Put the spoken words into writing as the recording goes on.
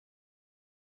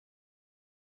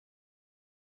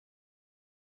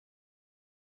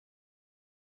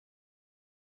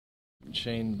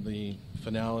Shane, the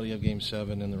finality of Game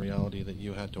 7 and the reality that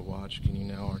you had to watch, can you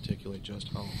now articulate just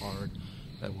how hard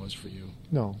that was for you?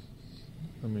 No.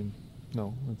 I mean,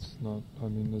 no, it's not. I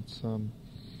mean, it's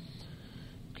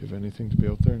give anything to be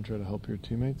out there and try to help your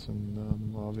teammates,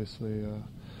 and obviously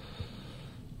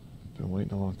been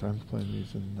waiting a long time to play in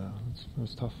these, and it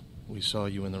was tough. We saw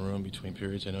you in the room between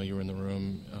periods. I know you were in the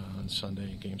room on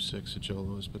Sunday, Game 6 at Joe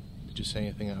Louis, but did you say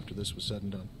anything after this was said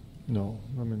and done? No,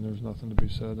 I mean, there's nothing to be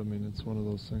said. I mean, it's one of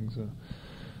those things. I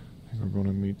think we're going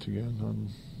to meet again on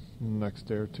the next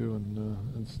day or two,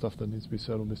 and stuff that needs to be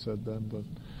said will be said then. But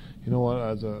you know what?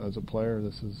 As a player,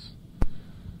 this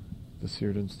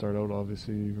year didn't start out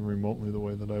obviously even remotely the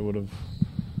way that I would have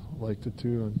liked it to,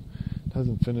 and it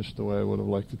hasn't finished the way I would have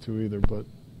liked it to either. But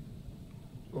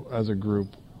as a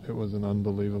group, it was an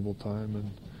unbelievable time,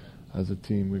 and as a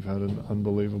team, we've had an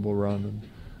unbelievable run, and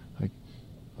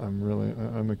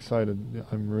I'm excited.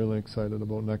 I'm really excited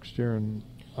about next year, and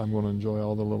I'm going to enjoy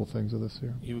all the little things of this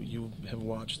year. You have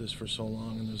watched this for so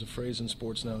long, and there's a phrase in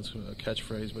sports now, it's a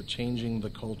catchphrase, but changing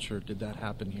the culture, did that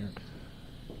happen here?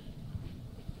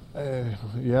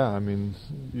 Yeah, I mean,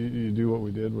 you do what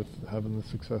we did with having the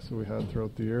success that we had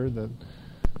throughout the year, that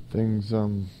things,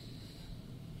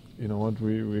 you know what,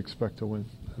 we expect to win.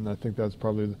 And I think that's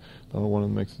probably the one that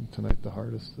makes tonight the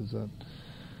hardest, is that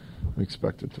we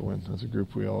expected to win. As a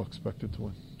group, we all expected to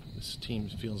win. This team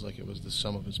feels like it was the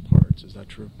sum of its parts. Is that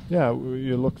true? Yeah,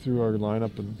 you look through our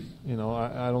lineup, and you know,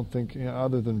 I don't think,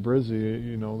 other than Brizzy,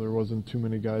 you know, there wasn't too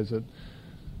many guys that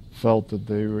felt that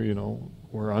they were, you know,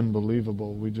 were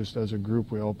unbelievable. We just, as a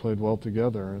group, we all played well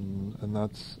together, and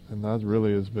that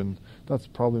really has been, that's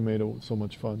probably made it so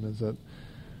much fun, is that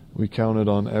we counted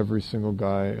on every single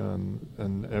guy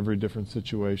and every different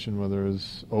situation, whether it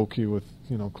was Oki with,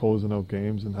 you know, closing out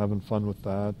games and having fun with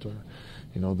that, or,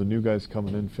 you know, the new guys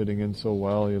coming in, fitting in so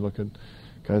well. You look at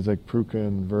guys like Pruka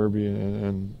and Verby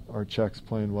and our Czechs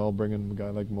playing well, bringing a guy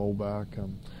like Mo back,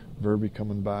 Verby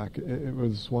coming back. It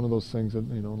was one of those things that,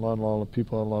 you know, a lot of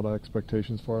people had a lot of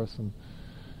expectations for us, and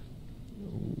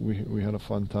we had a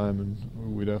fun time,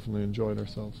 and we definitely enjoyed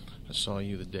ourselves. I saw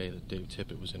you the day that Dave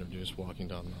Tippett was introduced walking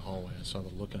down the hallway. I saw the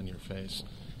look on your face.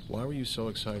 Why were you so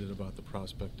excited about the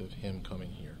prospect of him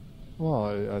coming here?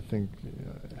 Well, I think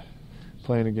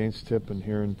playing against Tip and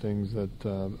hearing things that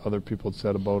other people had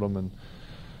said about him, and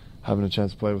having a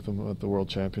chance to play with him at the World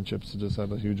Championships, I just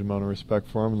have a huge amount of respect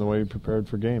for him and the way he prepared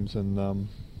for games. And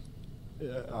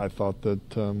I thought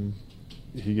that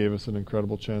he gave us an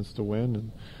incredible chance to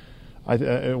win.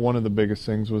 And one of the biggest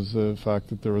things was the fact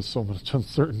that there was so much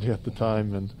uncertainty at the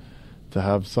time, and to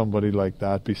have somebody like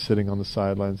that be sitting on the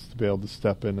sidelines to be able to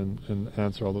step in and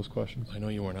answer all those questions. I know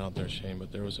you weren't out there, Shane,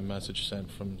 but there was a message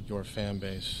sent from your fan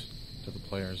base to the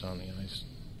players on the ice.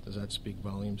 Does that speak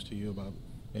volumes to you about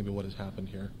maybe what has happened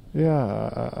here?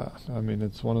 Yeah, I mean,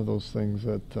 it's one of those things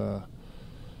that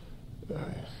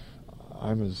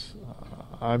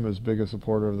I'm as big a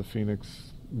supporter of the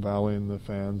Phoenix Valley and the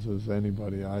fans as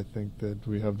anybody. I think that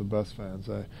we have the best fans.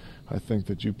 I think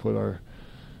that you put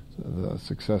the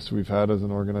success we've had as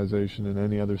an organization in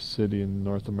any other city in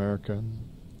North America, and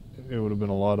it would have been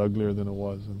a lot uglier than it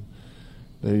was. And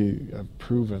they have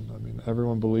proven, I mean,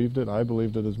 everyone believed it. I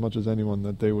believed it as much as anyone,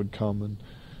 that they would come, and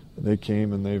they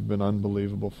came, and they've been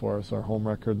unbelievable for us. Our home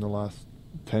record in the last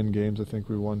 10 games, I think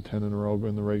we won 10 in a row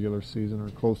in the regular season, or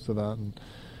close to that. And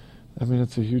I mean,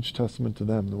 it's a huge testament to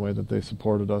them, the way that they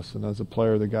supported us. And as a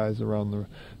player, the guys around the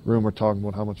room are talking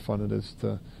about how much fun it is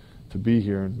to be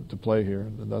here and to play here.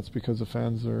 And that's because the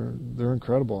fans they're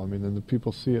incredible. I mean, and the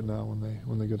people see it now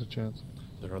when they get a chance.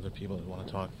 There are other people that want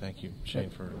to talk. Thank you, Shane,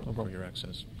 for your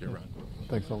access, your run.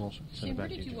 Thanks so much. Shane, where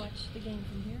did you watch the game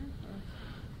from here?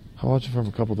 I watched it from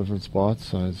a couple different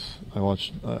spots. I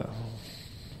watched.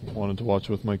 Wanted to watch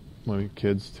it with my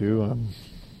kids too. And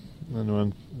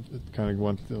when it kind of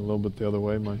went a little bit the other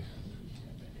way,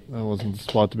 I wasn't the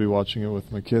spot to be watching it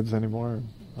with my kids anymore.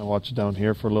 I watched it down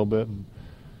here for a little bit, and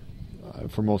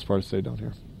for most part, I stayed down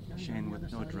here. Shane,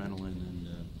 with no adrenaline and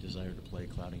desire to play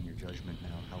clouding your judgment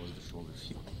now, how is the shoulder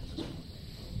feeling at this point?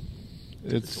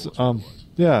 It's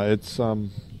it's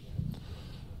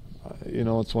you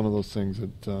know, it's one of those things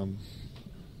that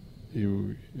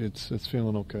it's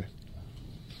feeling okay.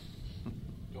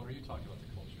 You talked about the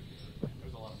culture here.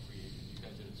 There's a lot of free agents. You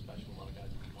guys did it special. A lot of guys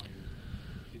that want you.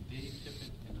 Did Dave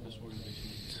Tippett and this organization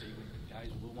make a statement that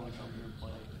guys will want to come here and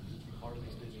play and be part of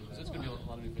these things? Because it's going to be a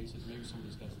lot of new faces. Maybe some of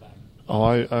these guys back. Oh,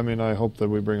 I mean, I hope that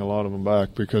we bring a lot of them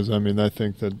back, because I mean, I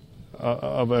think that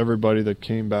of everybody that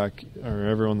came back, or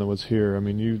everyone that was here, I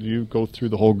mean, you go through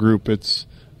the whole group. It's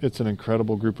an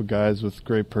incredible group of guys with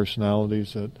great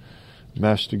personalities that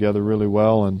mesh together really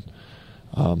well, and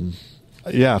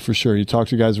Yeah, for sure. You talk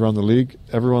to guys around the league.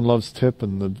 Everyone loves Tip,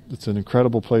 and it's an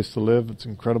incredible place to live. It's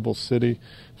an incredible city.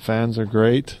 Fans are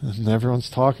great, and everyone's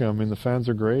talking. I mean, the fans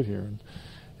are great here.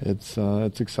 It's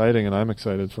exciting, and I'm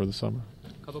excited for the summer.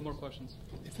 A couple more questions.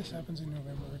 If this happens in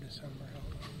November or December,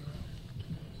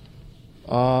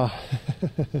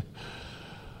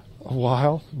 A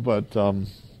while, but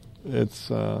it's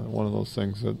one of those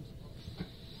things that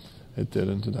it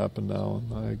didn't. It happened now,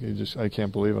 and I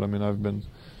can't believe it. I mean, I've been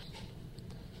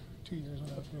 2 years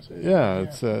without this. Yeah,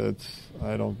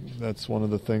 I don't. That's one of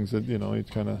the things that you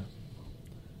kind of.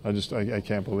 I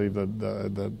can't believe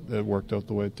that it worked out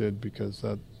the way it did, because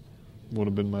that would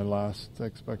have been my last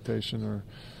expectation or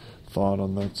thought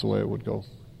on that's the way it would go.